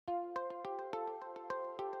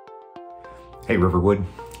Hey, Riverwood.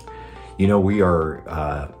 You know, we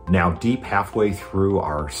are now deep halfway through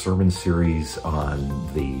our sermon series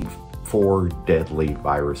on the 4 deadly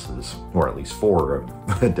viruses, or at least 4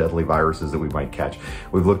 of the deadly viruses that we might catch.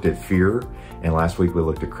 We've looked at fear, and last week we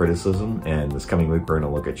looked at criticism, and this coming week we're going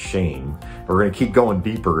to look at shame. We're going to keep going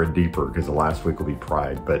deeper and deeper because the last week will be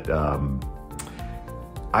pride. But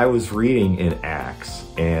I was reading in Acts,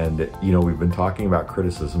 and you know, we've been talking about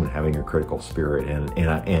criticism and having a critical spirit,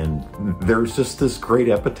 and there's just this great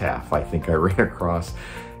epitaph I think I ran across.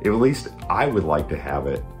 At least I would like to have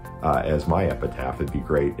it as my epitaph. It'd be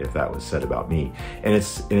great if that was said about me. And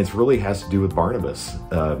it's really has to do with Barnabas.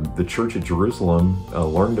 The church at Jerusalem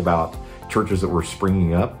learned about churches that were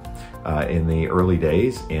springing up in the early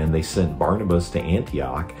days, and they sent Barnabas to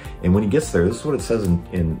Antioch. And when he gets there, this is what it says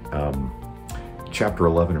in chapter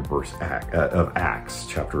 11 of Acts,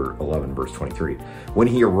 chapter 11, verse 23. When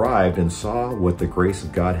he arrived and saw what the grace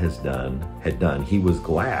of God had done, he was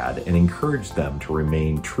glad and encouraged them to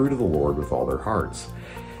remain true to the Lord with all their hearts.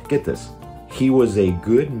 Get this, he was a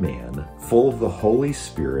good man, full of the Holy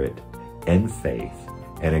Spirit and faith,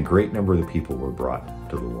 and a great number of the people were brought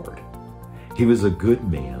to the Lord. He was a good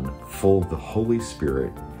man, full of the Holy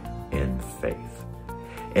Spirit and faith.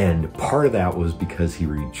 And part of that was because he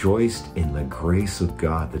rejoiced in the grace of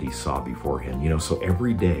God that he saw before him. You know, so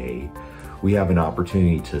every day we have an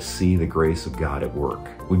opportunity to see the grace of God at work.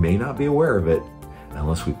 We may not be aware of it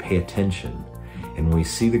unless we pay attention. And when we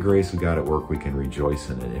see the grace of God at work, we can rejoice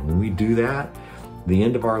in it. And when we do that, the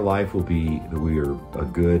end of our life will be that we are a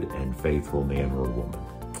good and faithful man or woman.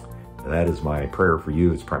 That is my prayer for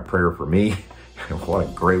you. It's my prayer for me. What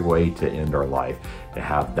a great way to end our life, to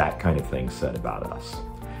have that kind of thing said about us.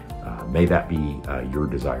 May that be your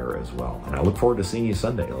desire as well. And I look forward to seeing you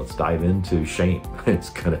Sunday. Let's dive into shame. It's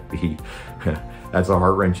going to be, that's a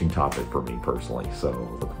heart-wrenching topic for me personally. So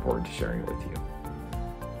looking forward to sharing it with you.